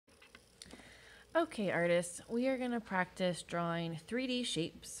Okay, artists, we are going to practice drawing 3D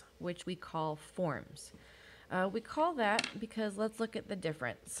shapes, which we call forms. We call that because let's look at the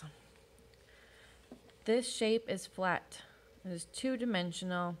difference. This shape is flat. It is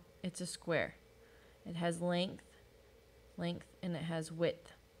two-dimensional. It's a square. It has length, and it has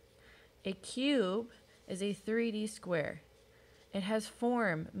width. A cube is a 3D square. It has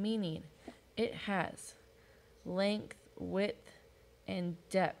form, meaning it has length, width, and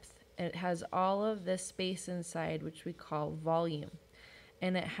depth. It has all of this space inside, which we call volume.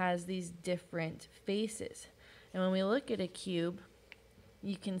 And it has these different faces. And when we look at a cube,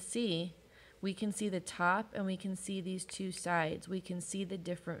 we can see the top and we can see these two sides. We can see the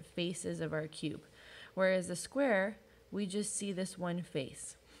different faces of our cube. Whereas a square, we just see this one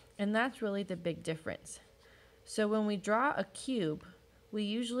face. And that's really the big difference. So when we draw a cube, we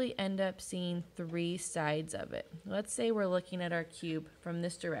usually end up seeing three sides of it. Let's say we're looking at our cube from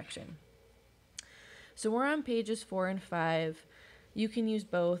this direction. So we're on pages 4 and 5. You can use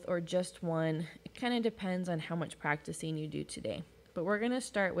both or just one. It kind of depends on how much practicing you do today. But we're going to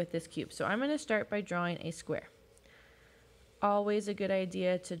start with this cube. So I'm going to start by drawing a square. Always a good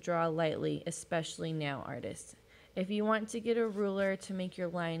idea to draw lightly, especially now, artists. If you want to get a ruler to make your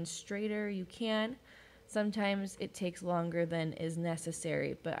lines straighter, you can. Sometimes it takes longer than is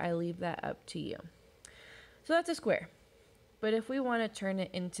necessary, but I leave that up to you. So that's a square. But if we want to turn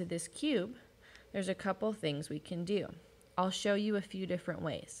it into this cube, there's a couple things we can do. I'll show you a few different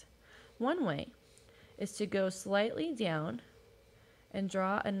ways. One way is to go slightly down and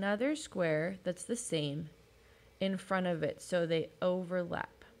draw another square that's the same in front of it so they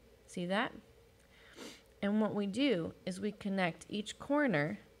overlap. See that? And what we do is we connect each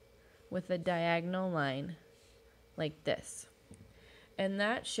corner with a diagonal line like this. And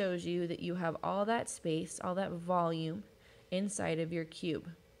that shows you that you have all that space, all that volume inside of your cube.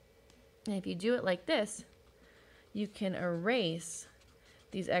 And if you do it like this, you can erase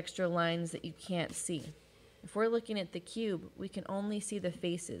these extra lines that you can't see. If we're looking at the cube, we can only see the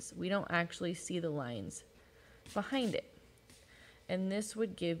faces. We don't actually see the lines behind it. And this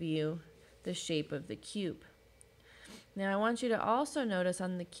would give you the shape of the cube. Now I want you to also notice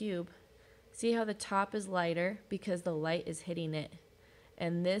on the cube, see how the top is lighter because the light is hitting it.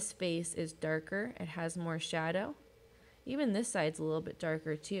 And this face is darker, it has more shadow. Even this side's a little bit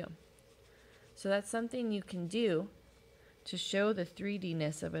darker too. So that's something you can do to show the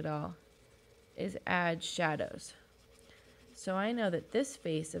 3D-ness of it all, is add shadows. So I know that this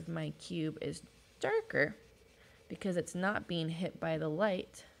face of my cube is darker because it's not being hit by the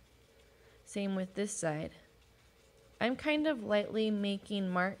light. Same with this side. I'm kind of lightly making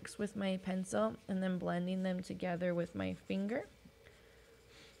marks with my pencil and then blending them together with my finger.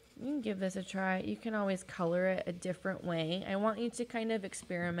 You can give this a try. You can always color it a different way. I want you to kind of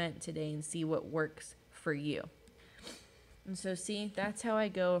experiment today and see what works for you. And so see, that's how I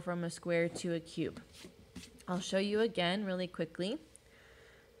go from a square to a cube. I'll show you again really quickly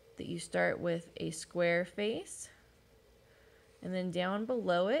that you start with a square face, and then down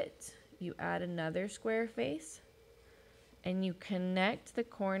below it, you add another square face, and you connect the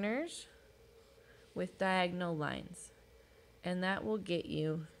corners with diagonal lines, and that will get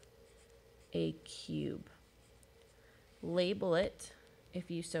you a cube. Label it if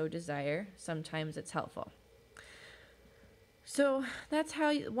you so desire. Sometimes it's helpful. So that's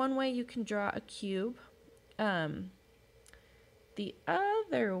one way you can draw a cube. The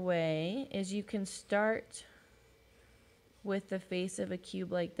other way is you can start with the face of a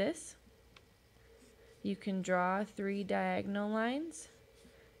cube like this. You can draw 3 diagonal lines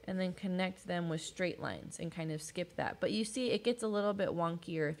and then connect them with straight lines and kind of skip that. But you see, it gets a little bit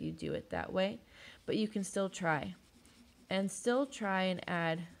wonkier if you do it that way, but you can still try. And still try and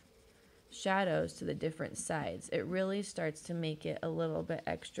add shadows to the different sides. It really starts to make it a little bit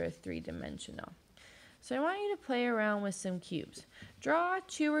extra 3-dimensional. So I want you to play around with some cubes. Draw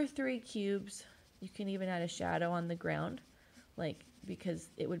 2 or 3 cubes. You can even add a shadow on the ground, because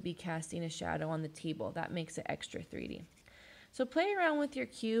it would be casting a shadow on the table. That makes it extra 3D. So play around with your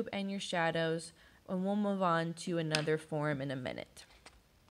cube and your shadows, and we'll move on to another form in a minute.